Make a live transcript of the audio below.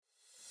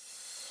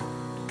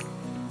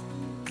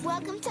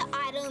Welcome to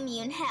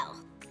Autoimmune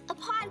Health, a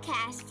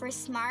podcast for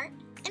smart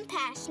and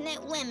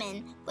passionate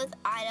women with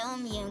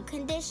autoimmune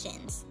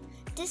conditions.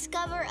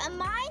 Discover a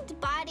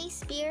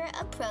mind-body-spirit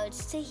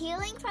approach to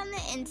healing from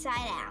the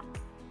inside out.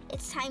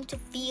 It's time to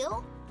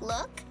feel,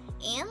 look,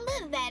 and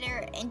live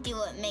better and do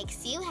what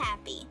makes you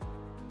happy.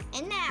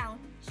 And now,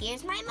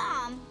 here's my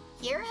mom,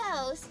 your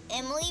host,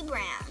 Emily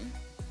Brown.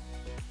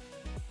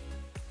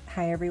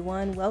 Hi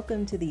everyone,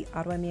 welcome to the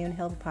Autoimmune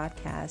Health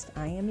Podcast.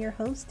 I am your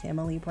host,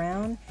 Emily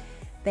Brown.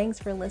 Thanks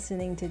for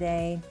listening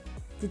today.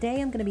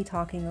 Today I'm going to be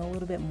talking a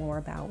little bit more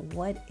about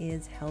what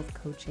is health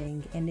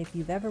coaching, and if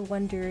you've ever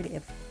wondered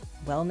if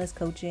wellness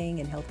coaching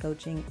and health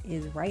coaching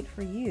is right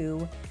for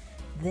you,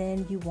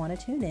 then you want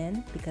to tune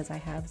in because I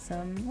have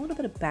a little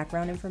bit of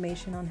background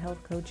information on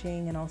health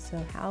coaching and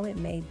also how it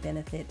may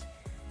benefit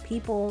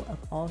people of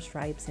all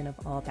stripes and of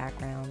all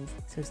backgrounds.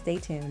 So stay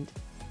tuned.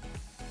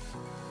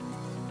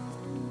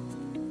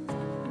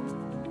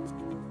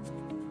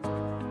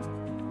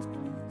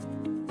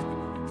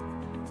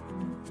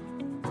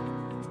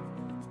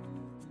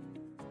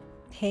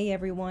 Hey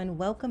everyone,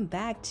 welcome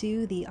back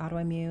to the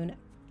Autoimmune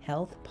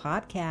Health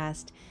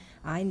Podcast.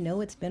 I know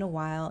it's been a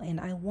while and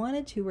I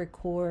wanted to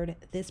record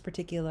this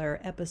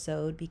particular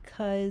episode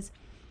because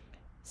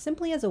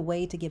simply as a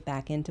way to get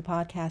back into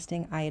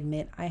podcasting. I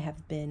admit I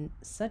have been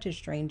such a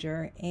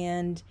stranger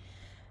and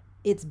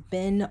it's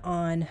been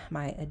on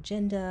my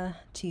agenda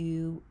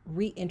to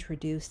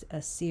reintroduce a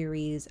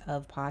series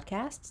of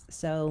podcasts.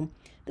 So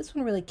this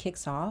one really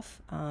kicks off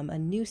a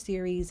new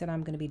series that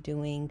I'm going to be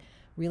doing,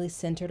 really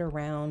centered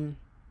around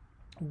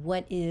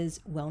what is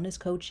wellness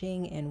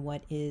coaching and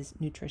what is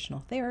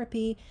nutritional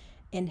therapy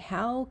and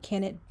how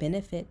can it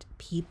benefit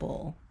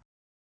people,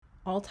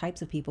 all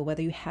types of people,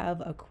 whether you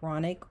have a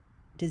chronic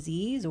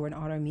disease or an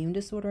autoimmune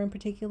disorder in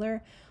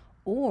particular,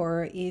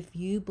 or if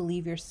you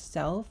believe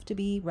yourself to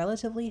be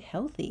relatively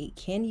healthy.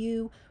 Can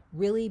you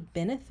really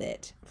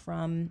benefit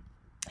from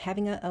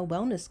having a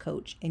wellness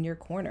coach in your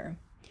corner?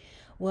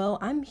 Well,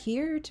 I'm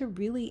here to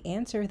really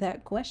answer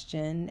that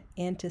question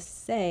and to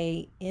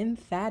say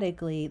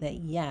emphatically that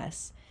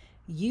yes,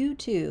 you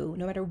too,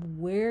 no matter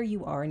where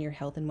you are in your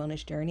health and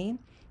wellness journey,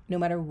 no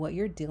matter what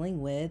you're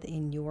dealing with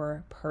in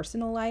your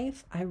personal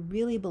life, I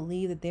really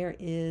believe that there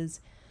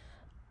is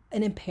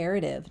an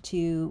imperative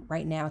to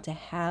right now to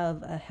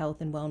have a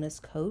health and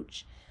wellness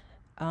coach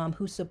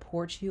who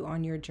supports you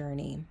on your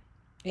journey.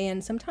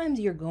 And sometimes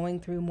you're going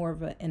through more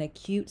of an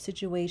acute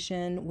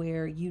situation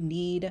where you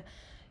need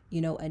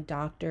a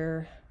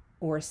doctor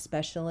or a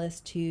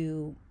specialist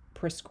to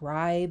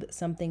prescribe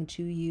something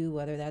to you,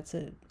 whether that's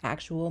an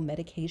actual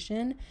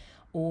medication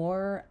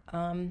or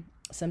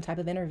some type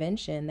of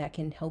intervention that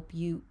can help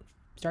you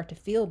start to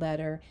feel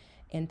better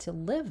and to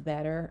live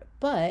better.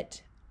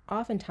 But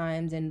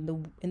oftentimes in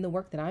the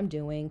work that I'm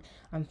doing,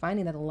 I'm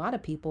finding that a lot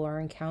of people are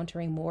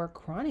encountering more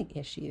chronic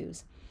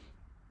issues.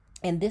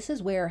 And this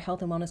is where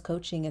health and wellness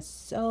coaching is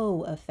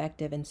so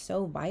effective and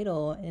so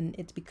vital. And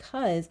it's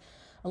because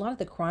a lot of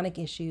the chronic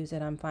issues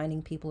that I'm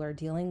finding people are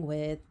dealing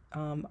with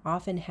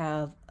often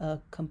have a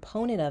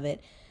component of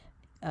it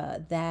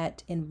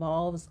that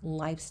involves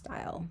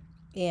lifestyle,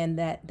 and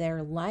that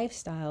their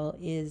lifestyle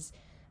is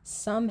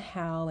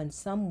somehow in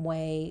some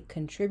way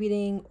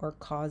contributing or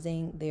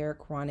causing their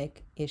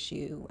chronic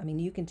issue. I mean,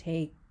 you can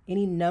take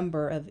any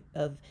number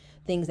of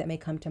things that may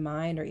come to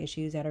mind or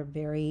issues that are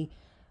very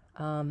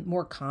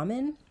more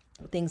common,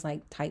 things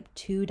like type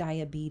 2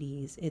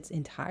 diabetes. It's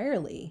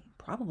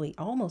probably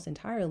almost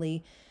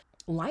entirely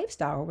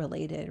lifestyle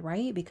related,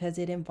 right? Because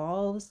it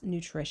involves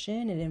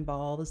nutrition, it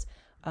involves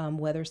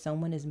whether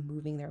someone is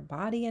moving their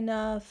body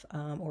enough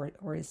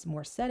or is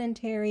more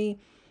sedentary.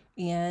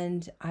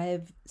 And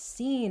I've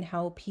seen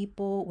how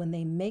people, when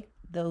they make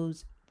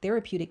those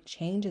therapeutic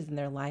changes in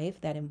their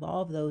life that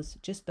involve those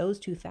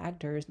two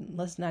factors,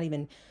 let's not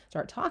even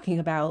start talking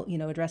about,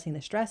 addressing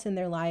the stress in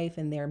their life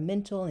and their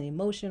mental and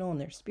emotional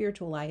and their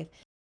spiritual life.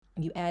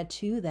 You add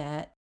to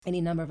that any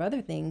number of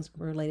other things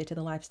related to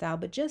the lifestyle,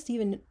 but just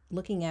even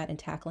looking at and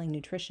tackling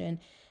nutrition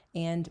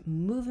and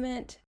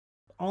movement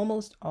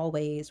almost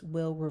always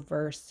will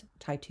reverse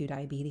type 2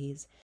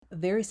 diabetes. A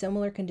very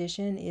similar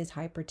condition is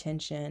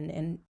hypertension.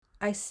 And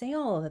I say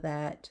all of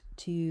that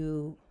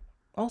to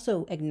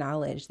also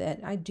acknowledge that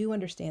I do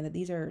understand that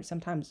these are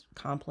sometimes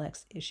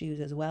complex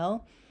issues as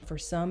well. For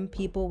some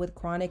people with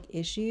chronic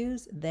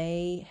issues,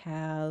 they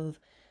have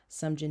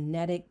some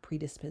genetic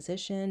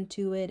predisposition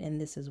to it, and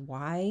this is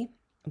why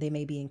they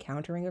may be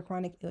encountering a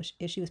chronic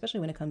issue,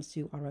 especially when it comes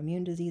to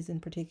autoimmune disease in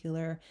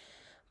particular.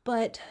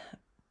 But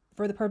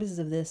for the purposes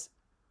of this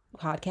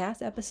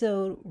podcast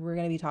episode, we're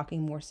going to be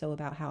talking more so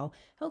about how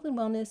health and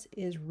wellness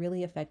is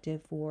really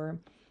effective for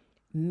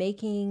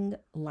making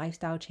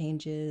lifestyle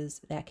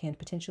changes that can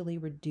potentially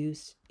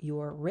reduce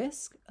your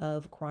risk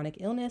of chronic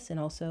illness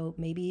and also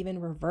maybe even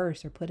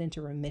reverse or put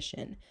into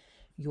remission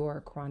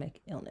your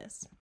chronic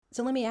illness.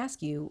 So let me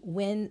ask you,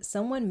 when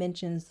someone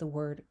mentions the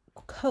word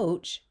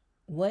coach,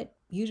 what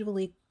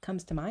usually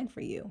comes to mind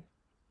for you?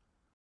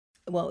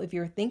 Well, if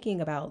you're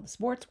thinking about the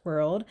sports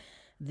world,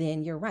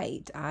 then you're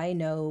right. I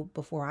know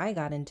before I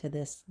got into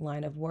this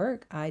line of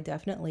work, I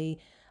definitely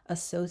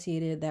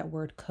associated that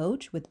word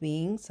coach with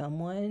being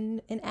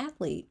someone, an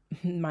athlete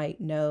might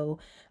know.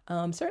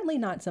 Certainly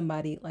not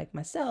somebody like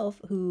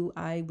myself, who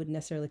I would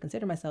necessarily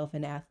consider myself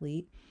an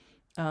athlete.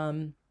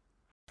 Um,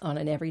 on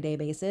an everyday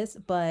basis,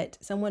 but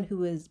someone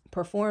who is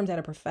performs at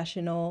a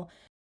professional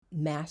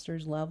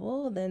master's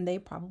level, then they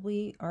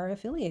probably are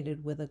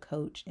affiliated with a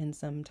coach in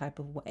some type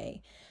of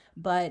way.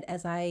 But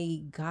as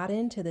I got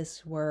into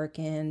this work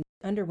and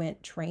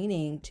underwent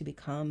training to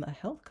become a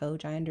health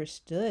coach, I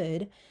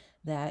understood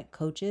that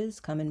coaches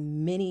come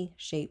in many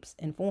shapes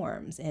and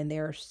forms, and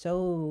there are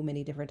so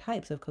many different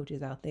types of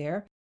coaches out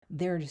there.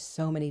 There are just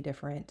so many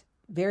different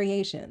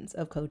variations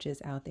of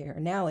coaches out there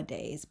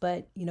nowadays.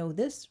 But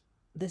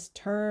this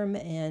term,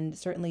 and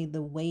certainly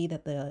the way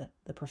that the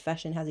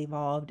profession has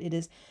evolved, it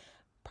is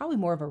probably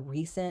more of a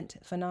recent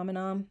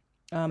phenomenon.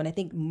 And I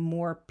think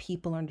more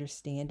people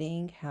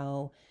understanding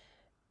how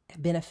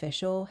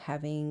beneficial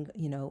having,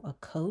 a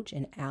coach,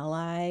 an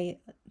ally,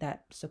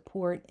 that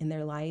support in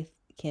their life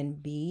can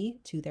be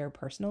to their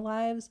personal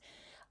lives.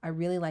 I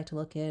really like to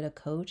look at a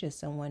coach as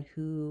someone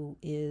who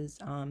is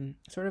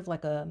sort of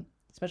like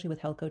especially with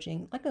health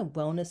coaching, like a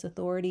wellness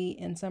authority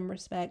in some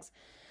respects,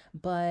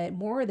 but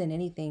more than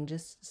anything,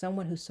 just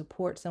someone who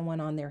supports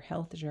someone on their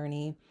health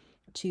journey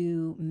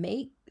to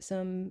make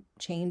some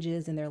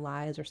changes in their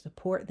lives or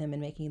support them in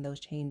making those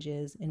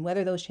changes. And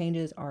whether those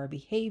changes are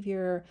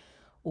behavior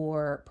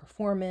or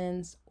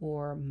performance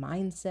or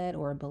mindset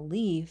or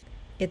belief,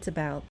 it's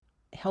about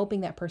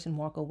helping that person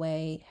walk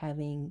away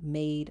having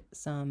made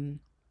some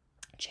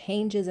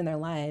changes in their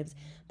lives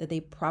that they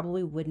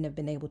probably wouldn't have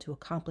been able to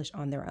accomplish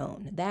on their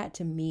own. That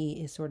to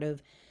me is sort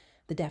of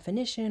the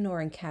definition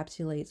or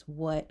encapsulates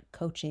what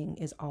coaching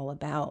is all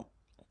about.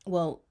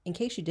 Well, in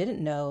case you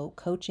didn't know,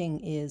 coaching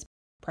is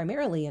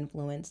primarily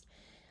influenced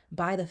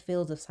by the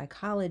fields of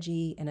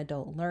psychology and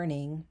adult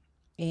learning,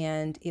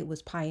 and it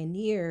was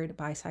pioneered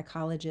by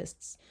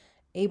psychologists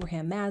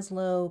Abraham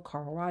Maslow,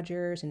 Carl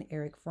Rogers, and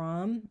Erich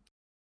Fromm.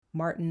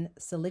 Martin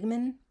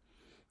Seligman.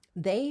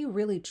 They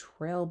really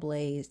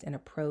trailblazed an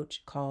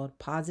approach called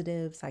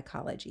positive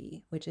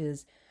psychology, which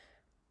is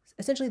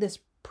essentially this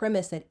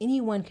premise that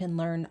anyone can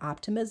learn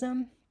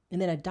optimism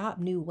and then adopt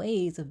new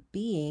ways of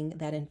being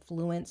that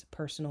influence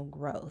personal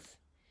growth.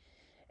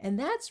 And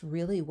that's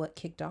really what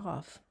kicked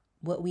off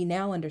what we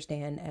now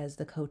understand as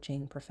the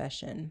coaching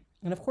profession.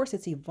 And of course,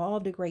 it's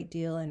evolved a great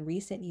deal in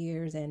recent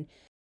years. And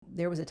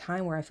there was a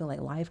time where I feel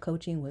like life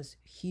coaching was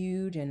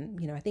huge.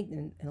 And, I think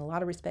in a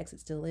lot of respects it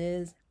still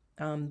is.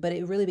 But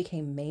it really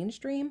became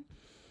mainstream.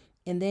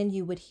 And then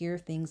you would hear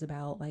things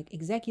about like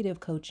executive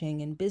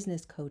coaching and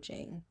business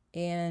coaching.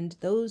 And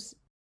those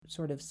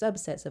sort of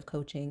subsets of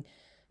coaching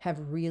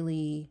have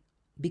really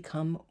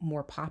become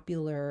more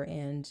popular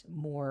and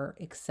more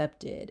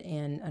accepted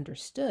and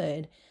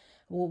understood.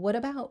 Well, what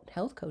about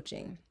health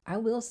coaching? I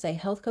will say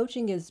health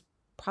coaching is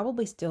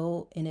probably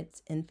still in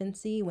its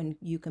infancy when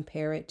you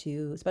compare it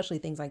to especially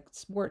things like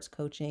sports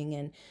coaching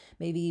and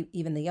maybe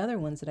even the other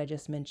ones that I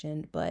just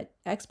mentioned. But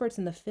experts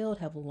in the field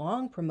have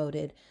long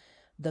promoted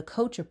the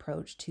coach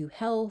approach to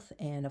health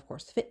and, of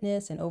course,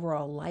 fitness and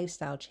overall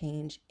lifestyle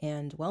change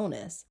and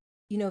wellness.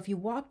 If you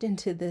walked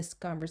into this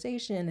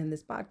conversation and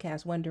this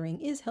podcast wondering,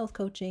 is health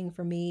coaching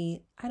for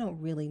me? I don't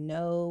really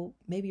know.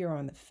 Maybe you're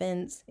on the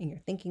fence and you're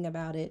thinking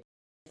about it.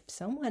 If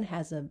someone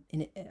has a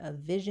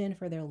vision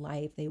for their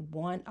life, they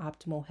want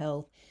optimal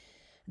health,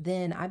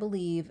 then I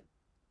believe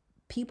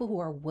people who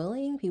are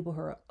willing, people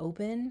who are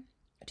open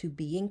to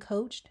being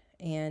coached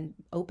and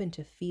open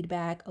to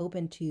feedback,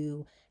 open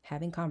to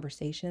having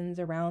conversations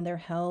around their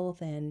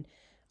health and,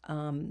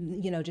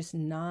 just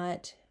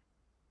not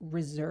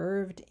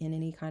reserved in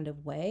any kind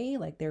of way.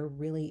 Like they're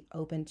really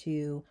open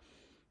to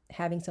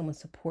having someone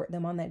support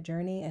them on that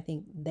journey. I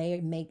think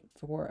they make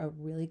for a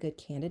really good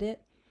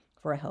candidate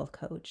for a health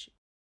coach.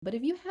 But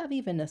if you have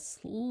even a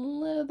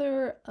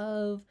slither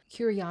of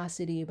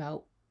curiosity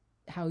about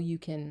how you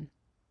can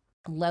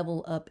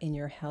level up in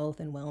your health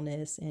and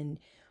wellness, and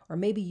or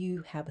maybe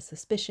you have a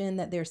suspicion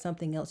that there's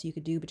something else you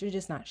could do but you're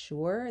just not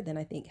sure, then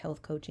I think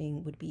health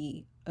coaching would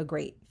be a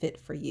great fit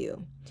for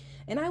you.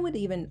 And I would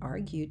even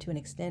argue to an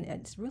extent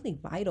it's really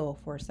vital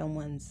for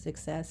someone's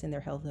success in their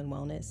health and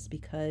wellness,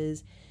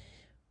 because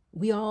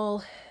we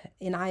all,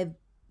 and I've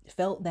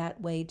felt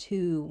that way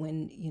too,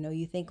 when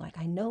you think like,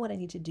 I know what I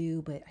need to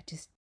do but I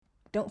just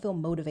don't feel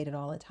motivated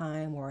all the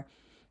time, or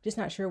just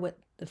not sure what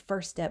the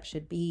first step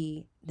should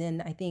be.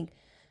 Then I think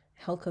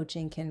health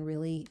coaching can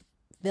really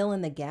fill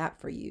in the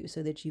gap for you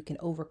so that you can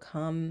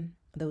overcome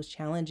those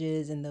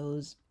challenges and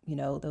those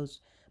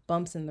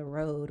bumps in the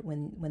road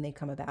when they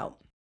come about.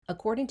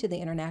 According to the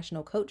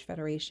International Coach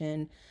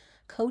Federation,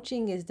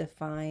 coaching is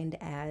defined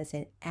as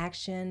an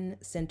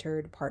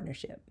action-centered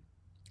partnership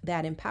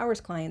that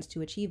empowers clients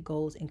to achieve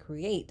goals and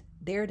create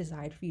their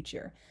desired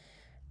future.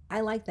 I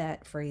like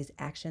that phrase,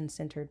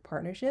 action-centered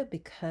partnership,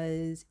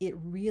 because it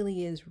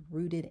really is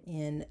rooted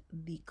in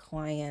the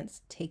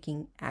clients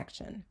taking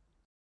action.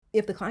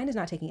 if the client is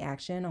not taking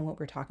action on what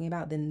we're talking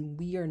about, then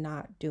we are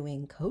not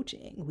doing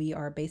coaching. We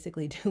are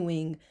basically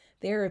doing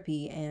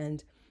therapy,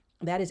 and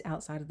that is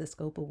outside of the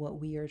scope of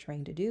what we are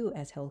trained to do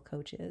as health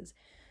coaches.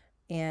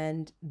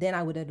 And then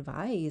I would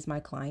advise my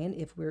client,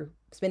 if we're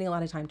spending a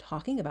lot of time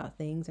talking about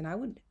things, and I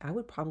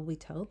would probably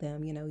tell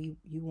them, you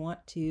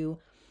want to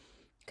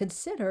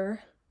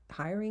consider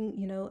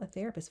hiring, a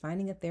therapist,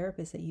 finding a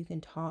therapist that you can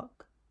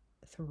talk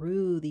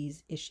through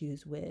these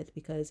issues with,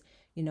 because,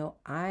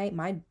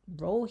 my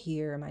role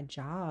here, my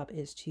job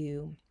is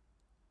to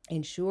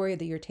ensure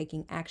that you're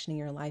taking action in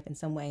your life in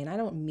some way. And I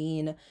don't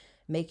mean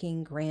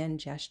making grand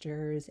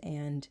gestures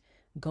and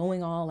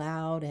going all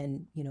out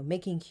and,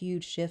 making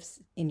huge shifts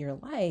in your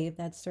life.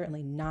 That's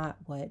certainly not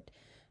what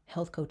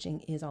health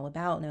coaching is all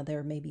about. Now,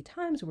 there may be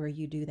times where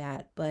you do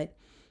that, but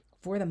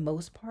for the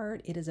most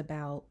part, it is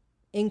about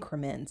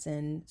increments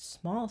and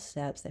small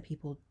steps that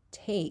people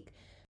take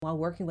while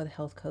working with a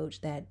health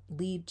coach that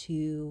lead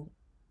to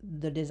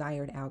the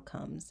desired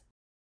outcomes.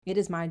 It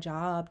is my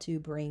job to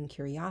bring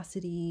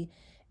curiosity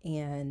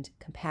and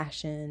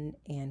compassion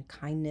and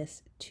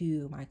kindness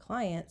to my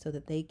client so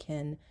that they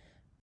can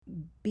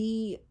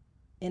be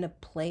in a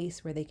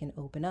place where they can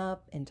open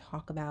up and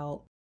talk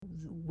about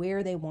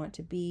where they want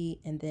to be,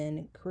 and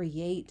then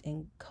create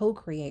and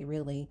co-create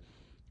really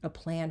a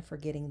plan for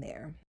getting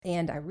there.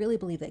 And I really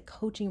believe that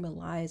coaching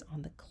relies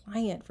on the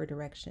client for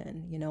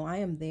direction. I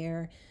am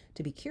there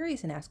to be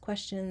curious and ask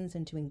questions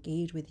and to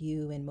engage with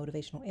you in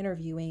motivational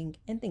interviewing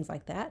and things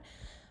like that.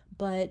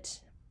 But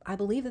I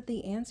believe that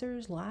the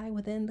answers lie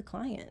within the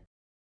client.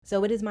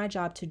 So it is my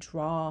job to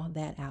draw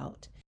that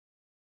out.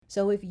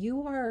 So if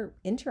you are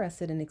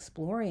interested in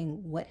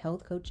exploring what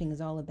health coaching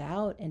is all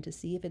about and to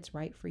see if it's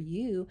right for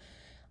you,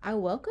 I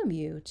welcome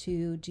you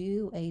to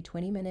do a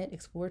 20-minute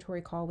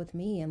exploratory call with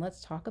me, and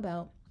let's talk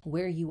about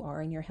where you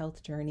are in your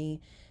health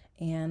journey,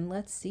 and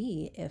let's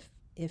see if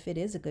it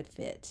is a good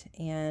fit.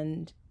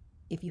 And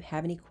if you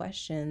have any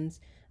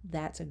questions,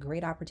 that's a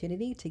great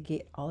opportunity to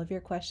get all of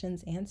your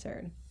questions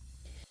answered.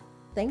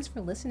 Thanks for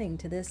listening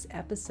to this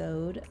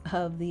episode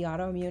of the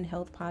Autoimmune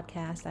Health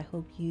Podcast. I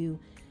hope you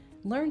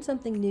learned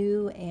something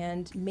new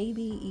and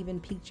maybe even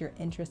piqued your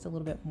interest a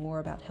little bit more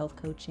about health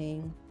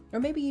coaching, or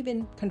maybe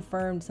even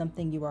confirmed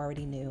something you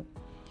already knew.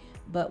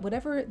 But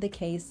whatever the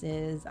case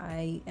is,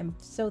 I am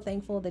so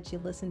thankful that you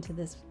listened to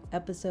this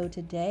episode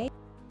today.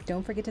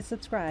 Don't forget to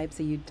subscribe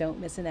so you don't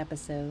miss an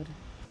episode.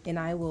 And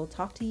I will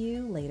talk to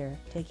you later.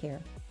 Take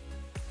care.